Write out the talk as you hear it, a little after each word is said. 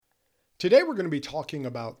Today we're going to be talking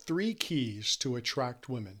about 3 keys to attract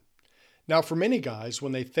women. Now, for many guys,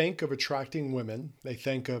 when they think of attracting women, they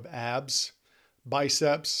think of abs,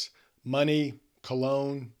 biceps, money,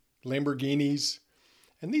 cologne, Lamborghinis,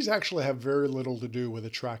 and these actually have very little to do with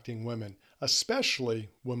attracting women,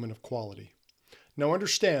 especially women of quality. Now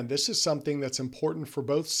understand, this is something that's important for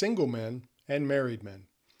both single men and married men.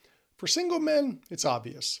 For single men, it's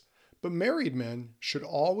obvious. But married men should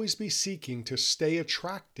always be seeking to stay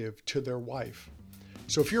attractive to their wife.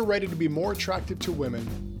 So if you're ready to be more attractive to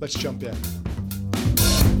women, let's jump in.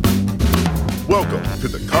 Welcome to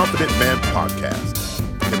the Confident Man Podcast,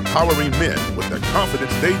 empowering men with the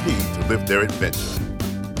confidence they need to live their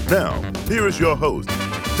adventure. Now, here is your host,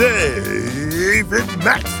 David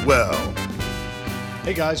Maxwell.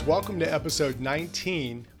 Hey guys, welcome to episode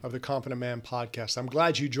 19 of the Confident Man Podcast. I'm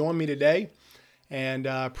glad you joined me today. And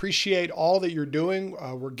appreciate all that you're doing.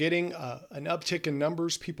 We're getting an uptick in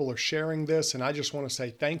numbers. People are sharing this, and I just want to say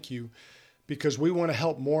thank you because we want to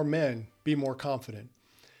help more men be more confident.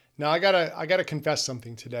 Now, I gotta confess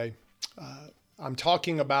something today. I'm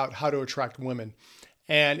talking about how to attract women,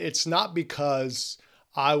 and it's not because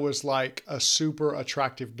I was like a super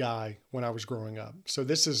attractive guy when I was growing up. So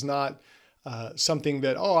this is not something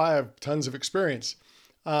that, I have tons of experience.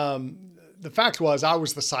 The fact was I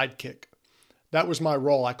was the sidekick. That was my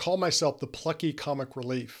role. I call myself the plucky comic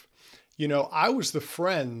relief. You know, I was the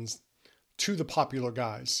friends to the popular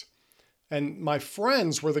guys. And my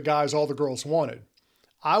friends were the guys all the girls wanted.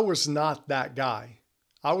 I was not that guy.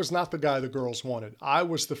 I was not the guy the girls wanted. I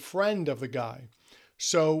was the friend of the guy.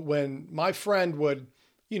 So when my friend would,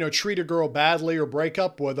 treat a girl badly or break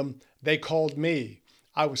up with them, they called me.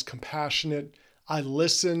 I was compassionate. I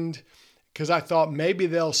listened because I thought maybe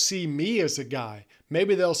they'll see me as a guy.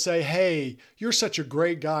 Maybe they'll say, hey, you're such a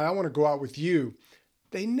great guy. I want to go out with you.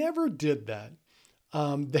 They never did that.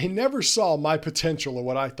 They never saw my potential or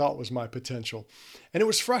what I thought was my potential. And it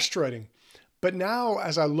was frustrating. But now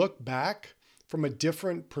as I look back from a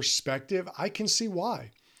different perspective, I can see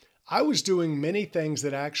why. I was doing many things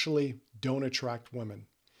that actually don't attract women.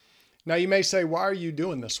 Now you may say, why are you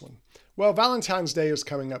doing this one? Well, Valentine's Day is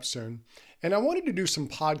coming up soon. And I wanted to do some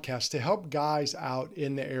podcasts to help guys out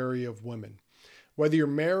in the area of women. Whether you're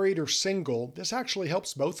married or single, this actually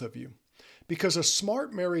helps both of you because a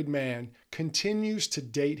smart married man continues to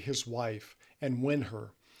date his wife and win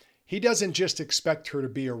her. He doesn't just expect her to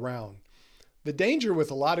be around. The danger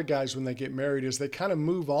with a lot of guys when they get married is they kind of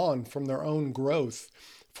move on from their own growth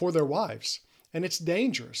for their wives. And it's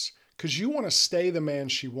dangerous because you want to stay the man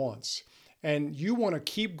she wants and you want to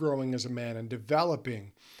keep growing as a man and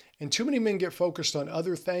developing. And too many men get focused on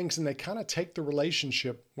other things and they kind of take the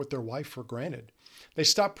relationship with their wife for granted. They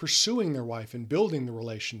stop pursuing their wife and building the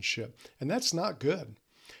relationship, and that's not good.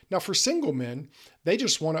 Now, for single men, they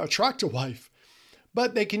just want to attract a wife,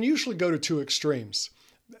 but they can usually go to 2 extremes.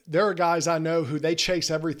 There are guys I know who they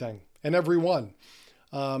chase everything and everyone.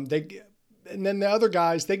 And then the other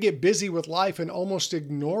guys, they get busy with life and almost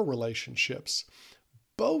ignore relationships.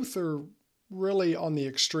 Both are really on the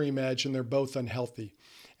extreme edge, and they're both unhealthy.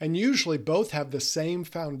 And usually both have the same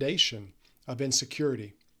foundation of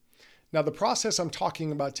insecurity. Now, the process I'm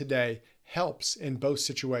talking about today helps in both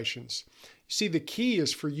situations. You see, the key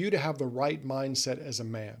is for you to have the right mindset as a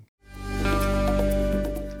man.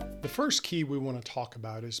 The first key we want to talk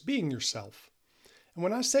about is being yourself. And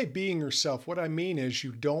when I say being yourself, what I mean is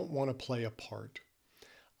you don't want to play a part.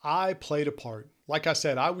 I played a part. Like I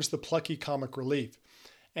said, I was the plucky comic relief.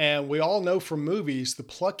 And we all know from movies, the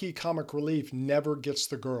plucky comic relief never gets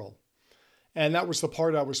the girl. And that was the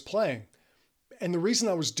part I was playing. And the reason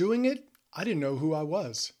I was doing it, I didn't know who I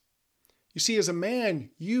was. You see, as a man,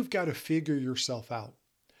 you've got to figure yourself out.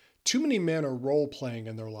 Too many men are role playing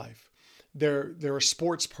in their life. They're a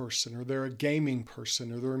sports person, or they're a gaming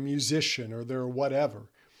person, or they're a musician, or they're whatever.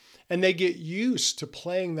 And they get used to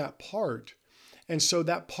playing that part. And so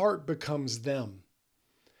that part becomes them.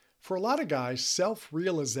 For a lot of guys,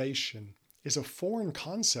 self-realization is a foreign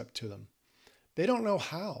concept to them. They don't know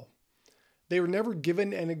how. They were never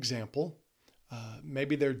given an example.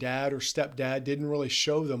 Maybe their dad or stepdad didn't really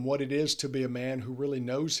show them what it is to be a man who really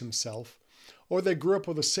knows himself, or they grew up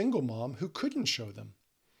with a single mom who couldn't show them.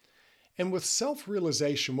 And with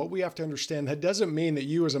self-realization, what we have to understand, that doesn't mean that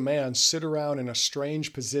you as a man sit around in a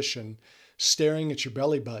strange position staring at your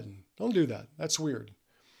belly button. Don't do that. That's weird.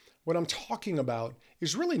 What I'm talking about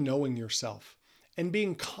is really knowing yourself and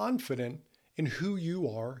being confident in who you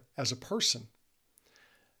are as a person.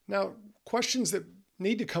 Now, questions that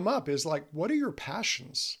need to come up is like, what are your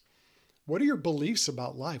passions? What are your beliefs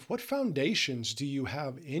about life? What foundations do you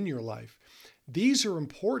have in your life? These are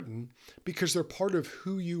important because they're part of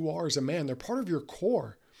who you are as a man. They're part of your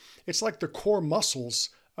core. It's like the core muscles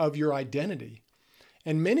of your identity.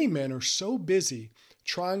 And many men are so busy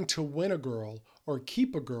trying to win a girl or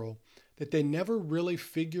keep a girl that they never really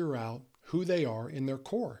figure out who they are in their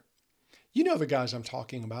core. You know the guys I'm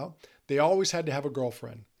talking about. They always had to have a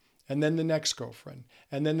girlfriend, and then the next girlfriend,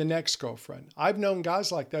 and then the next girlfriend. I've known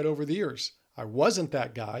guys like that over the years. I wasn't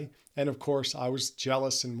that guy, and of course I was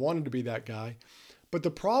jealous and wanted to be that guy. But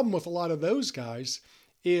the problem with a lot of those guys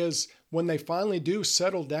is when they finally do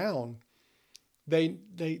settle down, they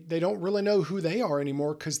don't really know who they are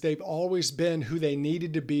anymore because they've always been who they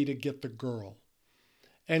needed to be to get the girl.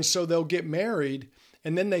 And so they'll get married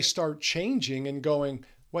and then they start changing and going,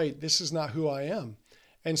 wait, this is not who I am.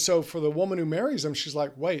 And so for the woman who marries them, she's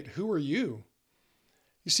like, wait, who are you?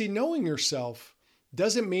 You see, knowing yourself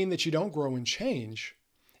doesn't mean that you don't grow and change.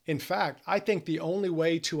 In fact, I think the only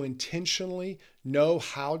way to intentionally know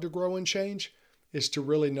how to grow and change is to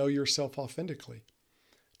really know yourself authentically.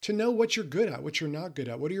 To know what you're good at, what you're not good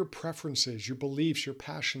at, what are your preferences, your beliefs, your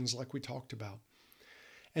passions, like we talked about.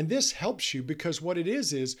 And this helps you because what it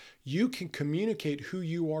is you can communicate who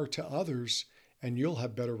you are to others and you'll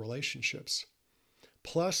have better relationships.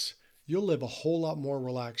 Plus, you'll live a whole lot more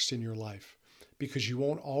relaxed in your life because you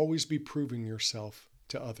won't always be proving yourself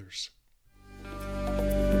to others.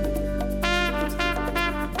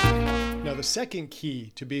 Now, the second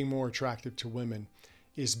key to being more attractive to women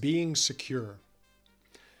is being secure.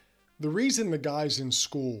 The reason the guys in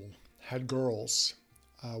school had girls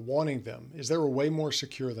wanting them is they were way more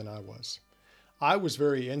secure than I was. I was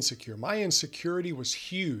very insecure. My insecurity was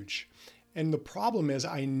huge. And the problem is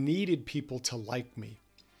I needed people to like me.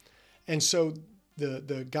 And so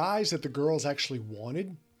the guys that the girls actually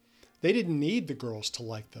wanted, they didn't need the girls to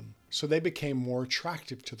like them. So they became more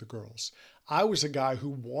attractive to the girls. I was a guy who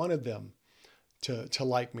wanted them to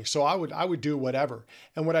like me. So I would do whatever.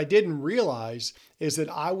 And what I didn't realize is that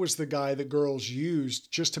I was the guy that girls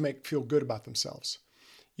used just to feel good about themselves.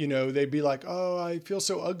 You know, they'd be like, oh, I feel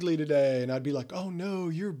so ugly today. And I'd be like, oh no,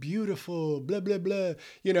 you're beautiful, blah, blah, blah.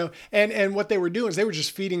 You know, and what they were doing is they were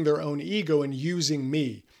just feeding their own ego and using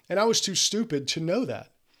me. And I was too stupid to know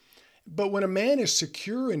that. But when a man is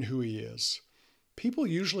secure in who he is, people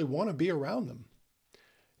usually want to be around them.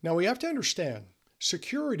 Now we have to understand,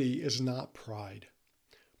 security is not pride.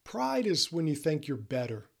 Pride is when you think you're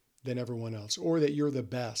better than everyone else or that you're the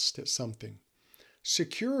best at something.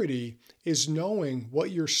 Security is knowing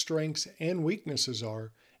what your strengths and weaknesses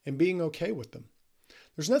are and being okay with them.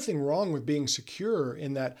 There's nothing wrong with being secure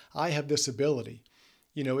in that I have this ability.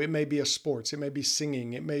 You know, it may be a sports, it may be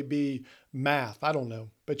singing, it may be math, I don't know,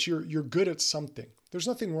 but you're good at something. There's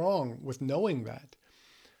nothing wrong with knowing that.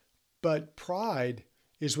 But pride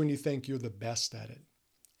is when you think you're the best at it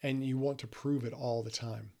and you want to prove it all the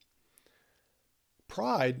time.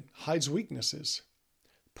 Pride hides weaknesses.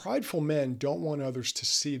 Prideful men don't want others to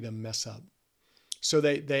see them mess up. So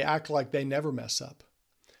they act like they never mess up.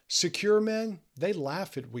 Secure men, they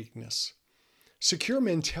laugh at weakness. Secure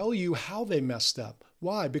men tell you how they messed up.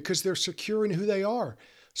 Why? Because they're secure in who they are.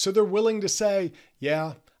 So they're willing to say,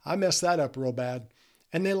 yeah, I messed that up real bad.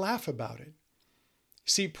 And they laugh about it.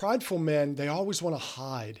 See, prideful men, they always want to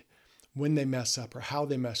hide when they mess up or how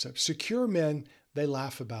they mess up. Secure men, they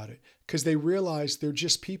laugh about it because they realize they're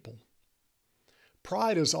just people.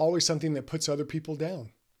 Pride is always something that puts other people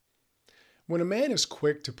down. When a man is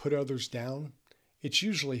quick to put others down, it's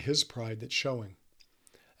usually his pride that's showing.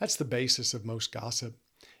 That's the basis of most gossip.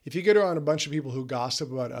 If you get around a bunch of people who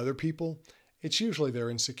gossip about other people, it's usually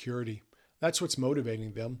their insecurity. That's what's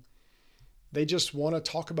motivating them. They just want to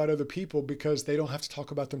talk about other people because they don't have to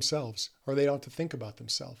talk about themselves or they don't have to think about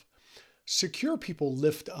themselves. Secure people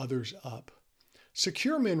lift others up.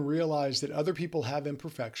 Secure men realize that other people have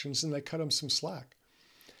imperfections and they cut them some slack.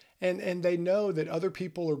 And they know that other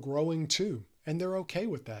people are growing too, and they're okay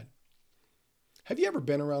with that. Have you ever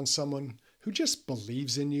been around someone who just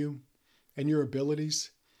believes in you and your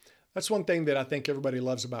abilities? That's one thing that I think everybody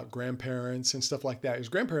loves about grandparents and stuff like that is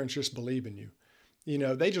grandparents just believe in you. You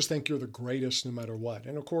know, they just think you're the greatest no matter what.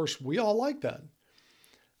 And of course, we all like that.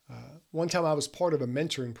 One time I was part of a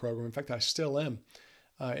mentoring program. In fact, I still am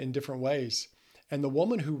in different ways. And the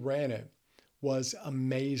woman who ran it was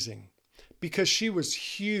amazing because she was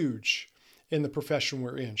huge in the profession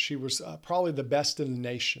we're in. She was probably the best in the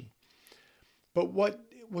nation. But what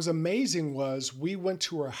was amazing was we went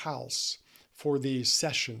to her house for these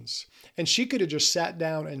sessions and she could have just sat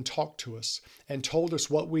down and talked to us and told us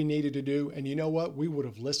what we needed to do. And you know what? We would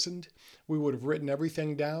have listened. We would have written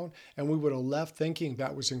everything down and we would have left thinking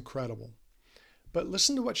that was incredible. But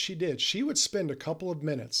listen to what she did. She would spend a couple of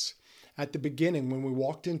minutes at the beginning when we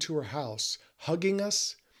walked into her house, hugging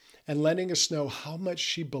us and letting us know how much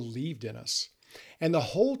she believed in us. And the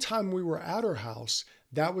whole time we were at her house,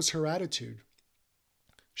 that was her attitude.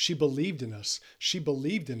 She believed in us. She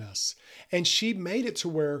believed in us. And she made it to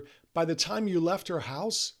where by the time you left her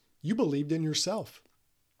house, you believed in yourself.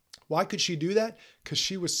 Why could she do that? Because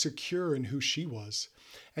she was secure in who she was.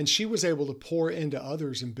 And she was able to pour into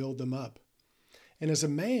others and build them up. And as a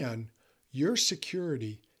man, your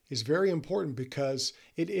security is very important because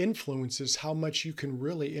it influences how much you can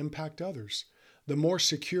really impact others. The more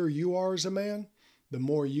secure you are as a man, the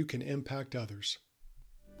more you can impact others.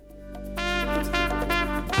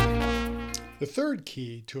 The third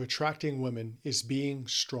key to attracting women is being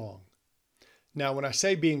strong. Now, when I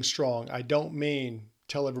say being strong, I don't mean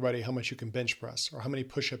tell everybody how much you can bench press or how many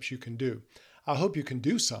push-ups you can do. I hope you can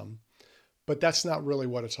do some, but that's not really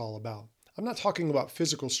what it's all about. I'm not talking about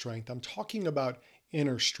physical strength. I'm talking about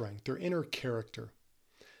inner strength or inner character.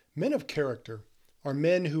 Men of character are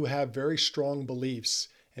men who have very strong beliefs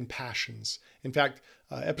and passions. In fact,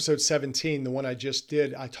 episode 17, the one I just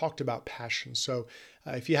did, I talked about passion. So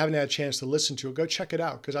if you haven't had a chance to listen to it, go check it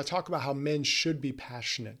out because I talk about how men should be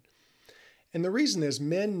passionate. And the reason is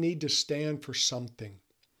men need to stand for something.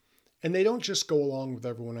 And they don't just go along with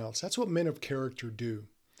everyone else. That's what men of character do.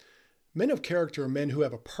 Men of character are men who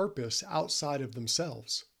have a purpose outside of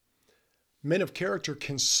themselves. Men of character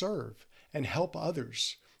can serve and help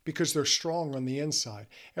others because they're strong on the inside.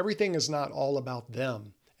 Everything is not all about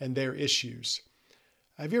them and their issues.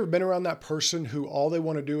 Have you ever been around that person who all they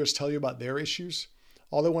want to do is tell you about their issues?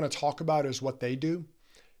 All they want to talk about is what they do?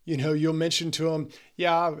 You know, you'll mention to them,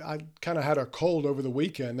 yeah, I kind of had a cold over the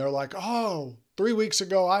weekend. They're like, oh, 3 weeks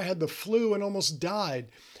ago I had the flu and almost died.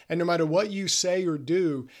 And no matter what you say or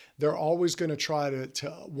do, they're always going to try to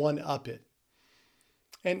one-up it.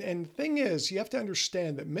 And the thing is, you have to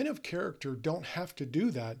understand that men of character don't have to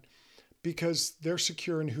do that because they're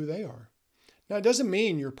secure in who they are. Now, it doesn't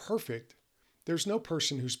mean you're perfect. There's no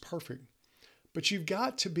person who's perfect. But you've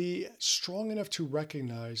got to be strong enough to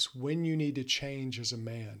recognize when you need to change as a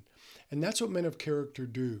man. And that's what men of character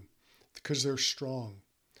do because they're strong.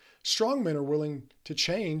 Strong men are willing to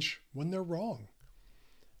change when they're wrong.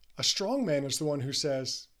 A strong man is the one who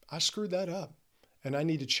says, I screwed that up and I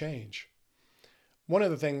need to change. One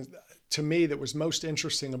of the things to me that was most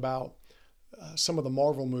interesting about some of the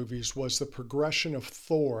Marvel movies was the progression of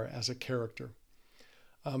Thor as a character.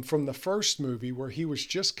 From the first movie where he was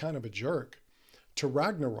just kind of a jerk to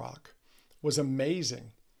Ragnarok was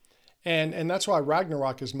amazing. And that's why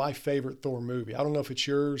Ragnarok is my favorite Thor movie. I don't know if it's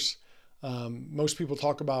yours. Most people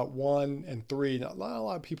talk about 1 and 3. Not a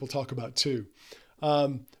lot of people talk about 2.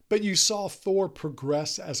 But you saw Thor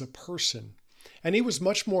progress as a person. And he was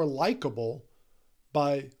much more likable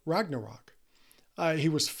by Ragnarok. He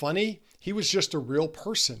was funny. He was just a real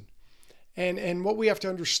person. And what we have to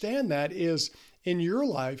understand that is in your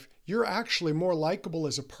life, you're actually more likable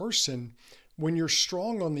as a person when you're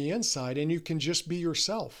strong on the inside and you can just be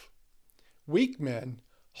yourself. Weak men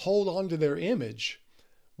hold on to their image.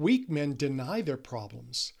 Weak men deny their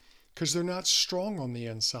problems because they're not strong on the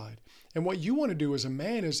inside. And what you want to do as a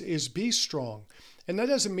man is be strong. And that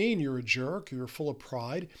doesn't mean you're a jerk or you're full of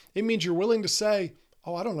pride. It means you're willing to say,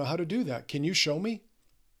 oh, I don't know how to do that. Can you show me?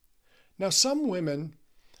 Now, some women,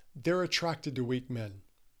 they're attracted to weak men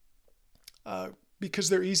because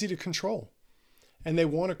they're easy to control and they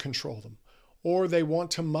want to control them or they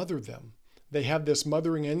want to mother them. They have this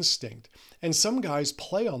mothering instinct. And some guys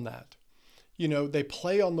play on that. You know, they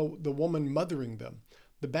play on the woman mothering them.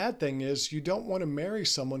 The bad thing is you don't want to marry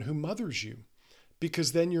someone who mothers you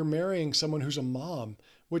because then you're marrying someone who's a mom,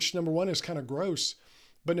 which number one is kind of gross.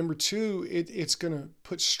 But number two, it's going to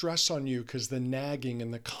put stress on you because the nagging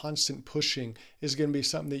and the constant pushing is going to be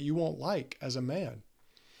something that you won't like as a man.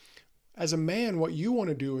 As a man, what you want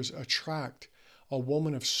to do is attract a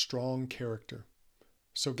woman of strong character.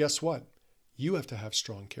 So guess what? You have to have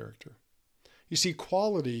strong character. You see,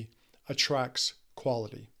 quality attracts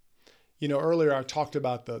quality. You know, earlier I talked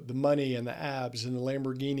about the money and the abs and the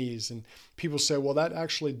Lamborghinis, and people say, well, that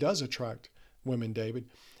actually does attract women,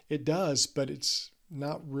 David. It does, but it's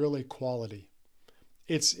not really quality.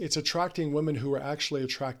 It's attracting women who are actually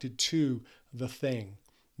attracted to the thing,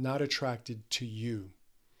 not attracted to you.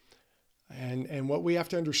 And what we have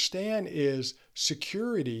to understand is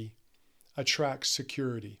security attracts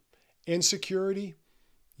security. Insecurity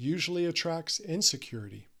usually attracts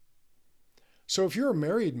insecurity. So if you're a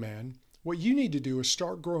married man, what you need to do is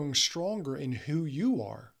start growing stronger in who you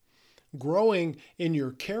are, growing in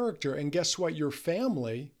your character, and guess what? Your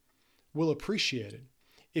family will appreciate it.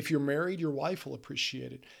 If you're married, your wife will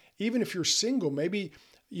appreciate it. Even if you're single, maybe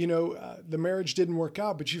the marriage didn't work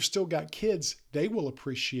out, but you've still got kids, they will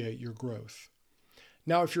appreciate your growth.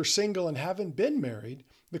 Now, if you're single and haven't been married,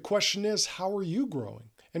 the question is, how are you growing?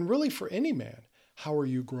 And really for any man, how are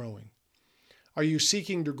you growing? Are you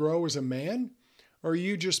seeking to grow as a man? Or are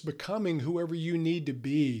you just becoming whoever you need to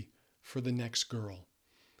be for the next girl?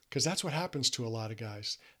 Because that's what happens to a lot of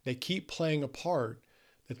guys. They keep playing a part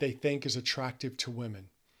that they think is attractive to women.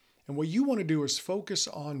 And what you want to do is focus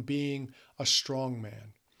on being a strong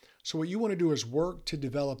man. So what you want to do is work to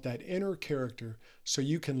develop that inner character so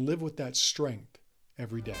you can live with that strength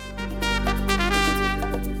every day.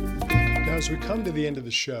 Now, as we come to the end of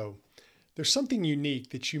the show, there's something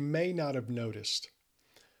unique that you may not have noticed.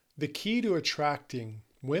 The key to attracting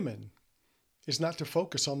women is not to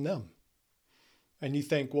focus on them. And you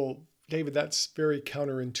think, well, David, that's very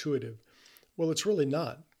counterintuitive. Well, it's really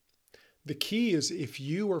not. The key is if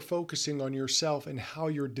you are focusing on yourself and how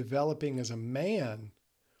you're developing as a man,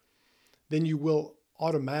 then you will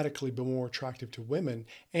automatically be more attractive to women,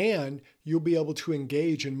 and you'll be able to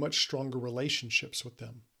engage in much stronger relationships with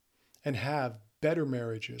them and have better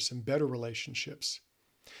marriages and better relationships.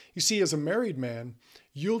 You see, as a married man,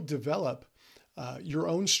 you'll develop your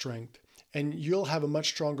own strength, and you'll have a much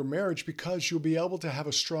stronger marriage because you'll be able to have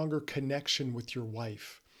a stronger connection with your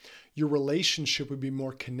wife. Your relationship would be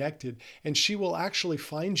more connected, and she will actually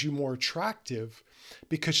find you more attractive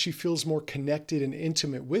because she feels more connected and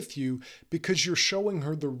intimate with you because you're showing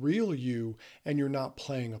her the real you and you're not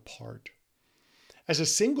playing a part. As a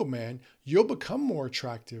single man, you'll become more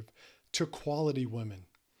attractive to quality women.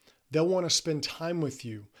 They'll want to spend time with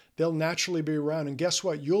you. They'll naturally be around. And guess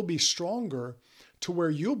what? You'll be stronger to where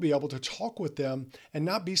you'll be able to talk with them and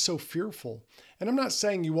not be so fearful. And I'm not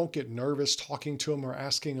saying you won't get nervous talking to them or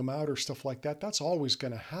asking them out or stuff like that. That's always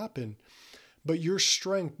going to happen. But your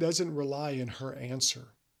strength doesn't rely on her answer.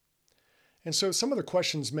 And so some of the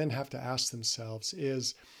questions men have to ask themselves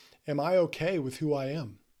is, am I okay with who I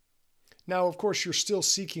am? Now, of course, you're still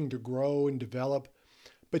seeking to grow and develop,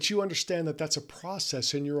 but you understand that that's a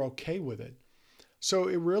process and you're okay with it. So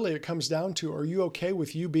it comes down to, are you okay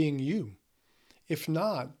with you being you? If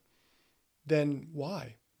not, then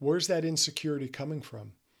why? Where's that insecurity coming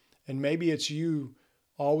from? And maybe it's you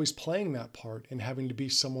always playing that part and having to be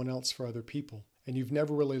someone else for other people, and you've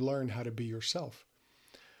never really learned how to be yourself.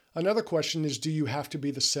 Another question is, do you have to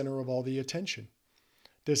be the center of all the attention?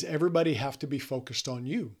 Does everybody have to be focused on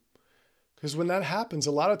you? Because when that happens,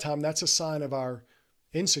 a lot of time that's a sign of our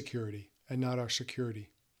insecurity and not our security.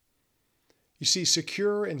 You see,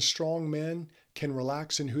 secure and strong men can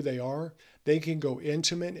relax in who they are. They can go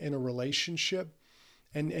intimate in a relationship,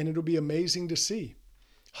 and it'll be amazing to see.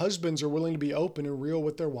 Husbands are willing to be open and real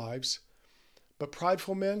with their wives, but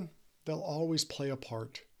prideful men, they'll always play a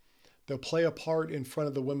part. They'll play a part in front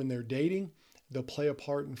of the women they're dating. They'll play a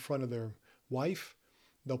part in front of their wife.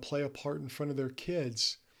 They'll play a part in front of their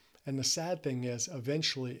kids. And the sad thing is,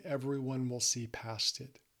 eventually everyone will see past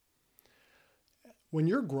it. When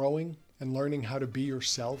you're growing and learning how to be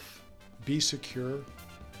yourself, be secure,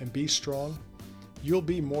 and be strong, you'll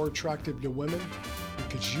be more attractive to women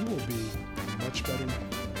because you will be a much better man.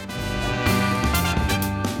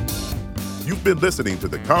 You've been listening to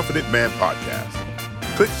the Confident Man Podcast.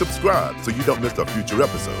 Click subscribe so you don't miss a future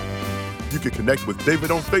episode. You can connect with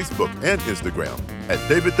David on Facebook and Instagram at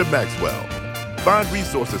David the Maxwell. Find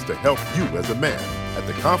resources to help you as a man at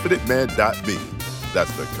theconfidentman.me.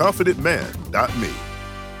 That's theconfidentman.me.